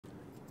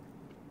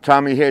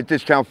Tommy here at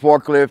Discount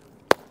Forklift.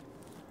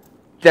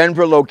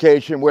 Denver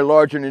location. We're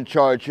large and in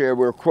charge here.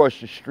 We're across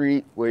the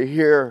street. We're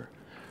here.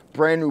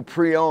 Brand new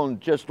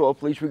pre-owned, just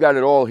off lease. We got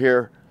it all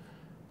here.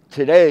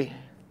 Today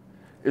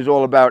is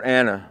all about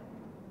Anna.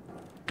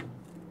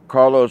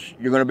 Carlos,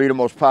 you're going to be the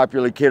most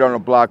popular kid on the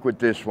block with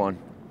this one.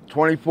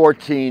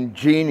 2014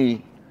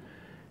 GENIE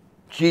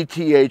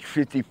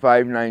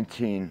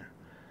GTH-5519.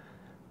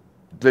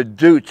 The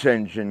Dude's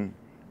engine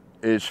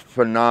is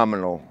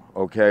phenomenal,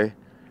 okay?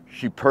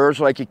 She purrs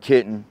like a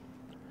kitten.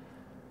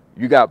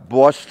 You got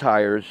Boss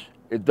tires.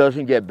 It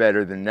doesn't get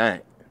better than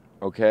that,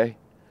 okay?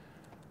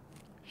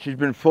 She's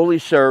been fully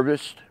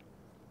serviced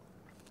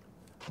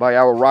by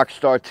our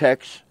Rockstar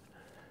techs,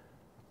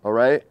 all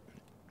right?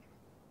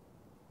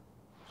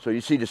 So you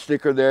see the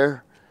sticker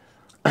there.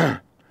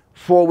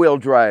 4-wheel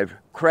drive,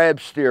 crab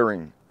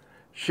steering.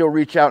 She'll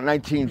reach out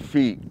 19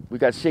 feet. We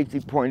got safety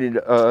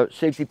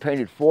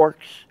painted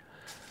forks,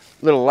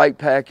 little light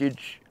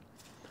package.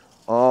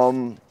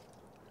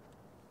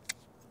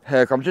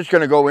 Heck, I'm just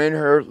gonna go in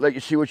her, let you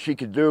see what she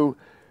could do.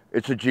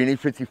 It's a GENIE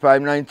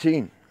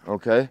 5519,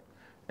 okay?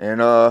 And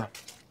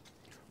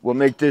we'll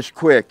make this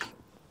quick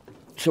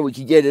so we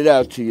can get it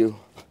out to you.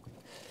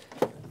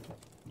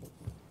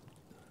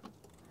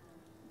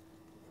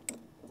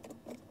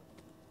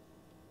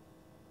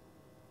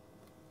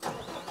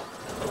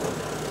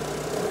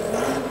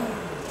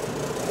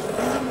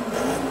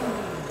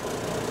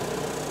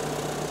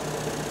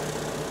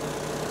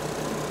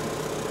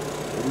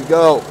 Here we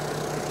go.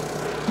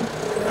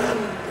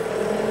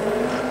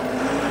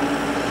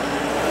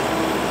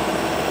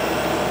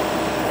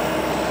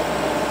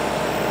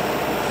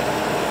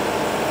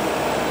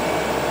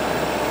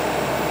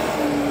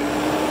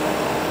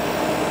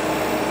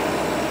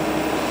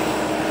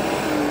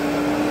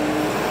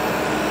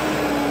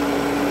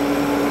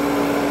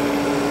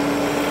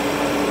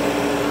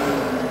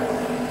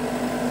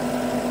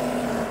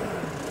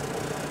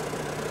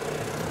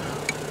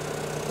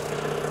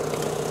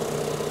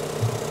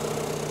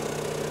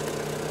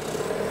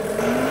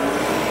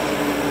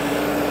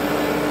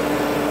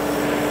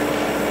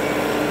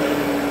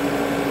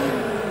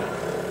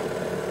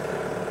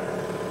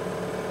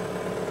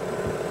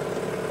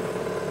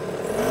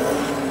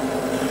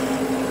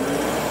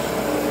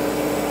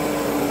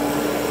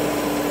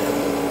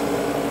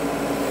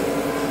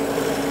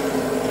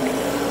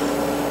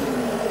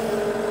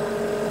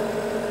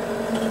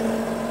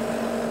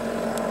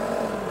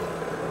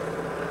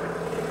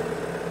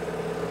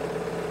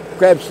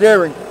 Crab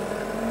steering.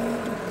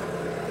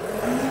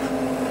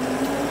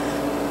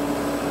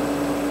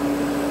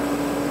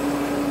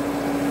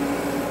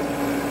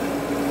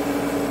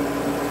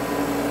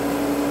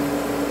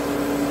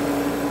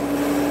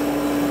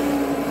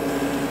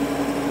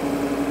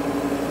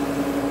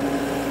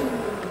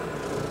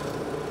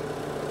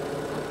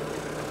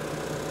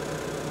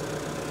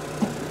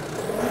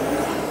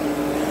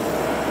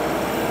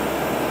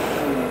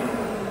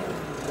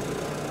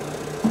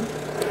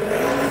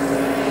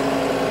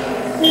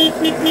 Beep,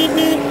 beep, beep,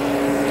 beep.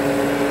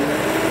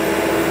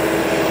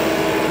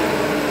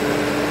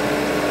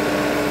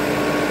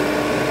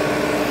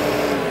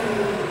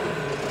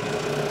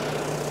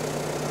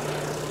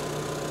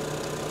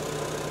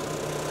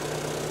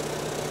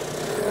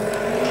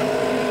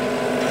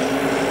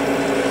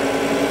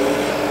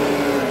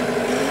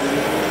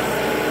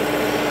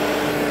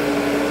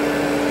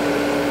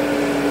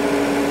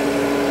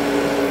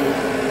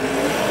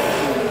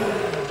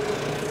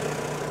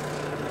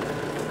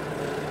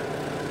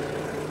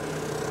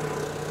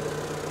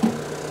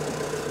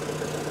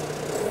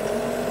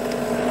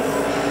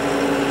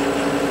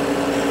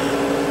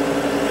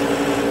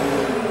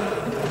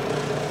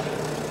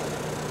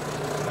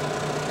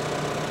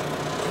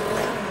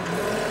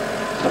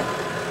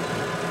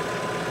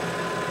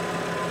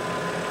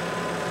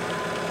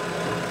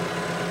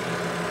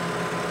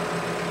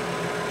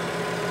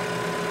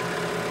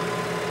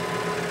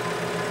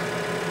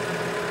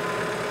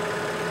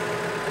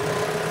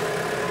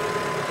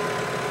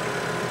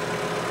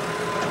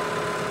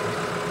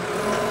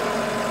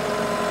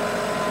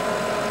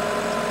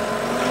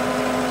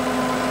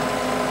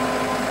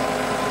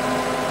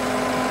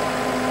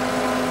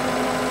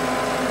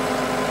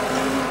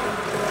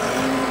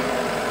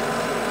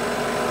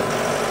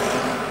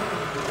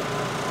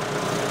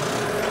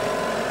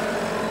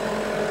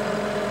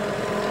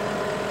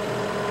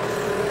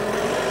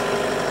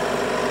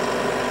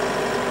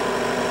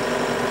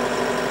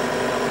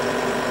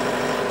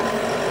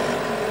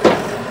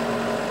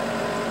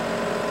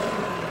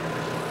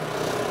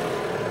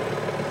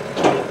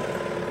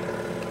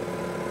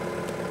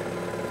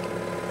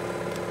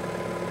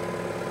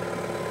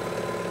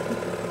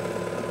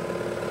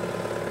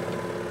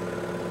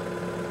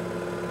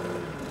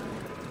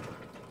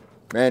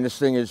 Man, this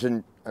thing is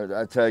in,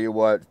 I tell you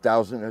what,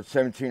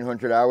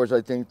 1,700 hours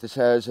I think this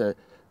has. A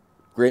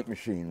great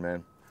machine,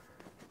 man.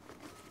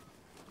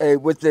 Hey,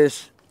 with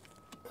this,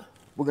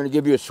 we're going to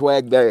give you a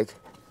swag bag.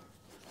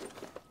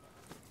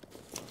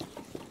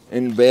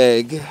 In the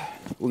bag,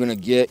 we're going to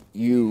get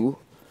you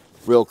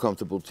a real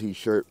comfortable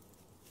t-shirt,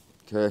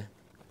 okay?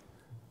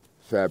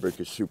 fabric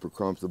is super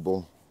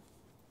comfortable.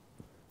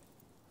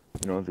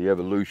 You know, the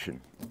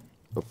evolution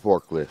of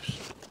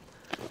forklifts.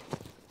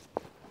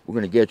 We're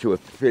going to get you a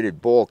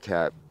fitted ball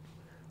cap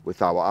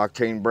with our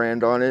Octane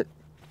brand on it.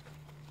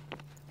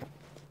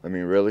 I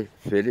mean, really?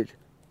 Fitted?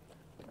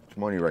 It's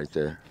money right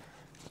there.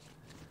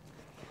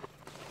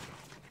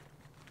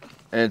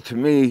 And to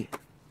me,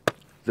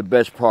 the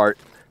best part,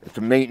 it's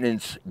a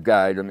maintenance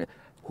guide. I mean,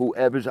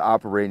 whoever's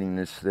operating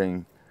this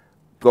thing,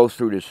 go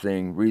through this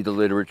thing, read the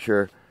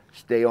literature,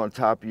 stay on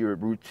top of your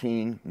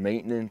routine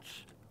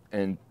maintenance,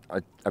 and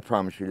I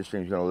promise you this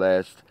thing's gonna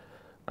last,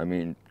 I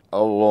mean,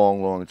 a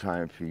long, long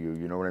time for you.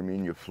 You know what I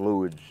mean? Your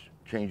fluids,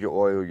 change your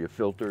oil, your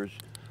filters,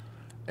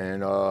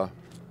 and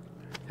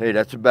hey,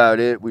 that's about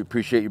it. We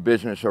appreciate your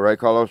business, all right,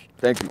 Carlos?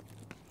 Thank you.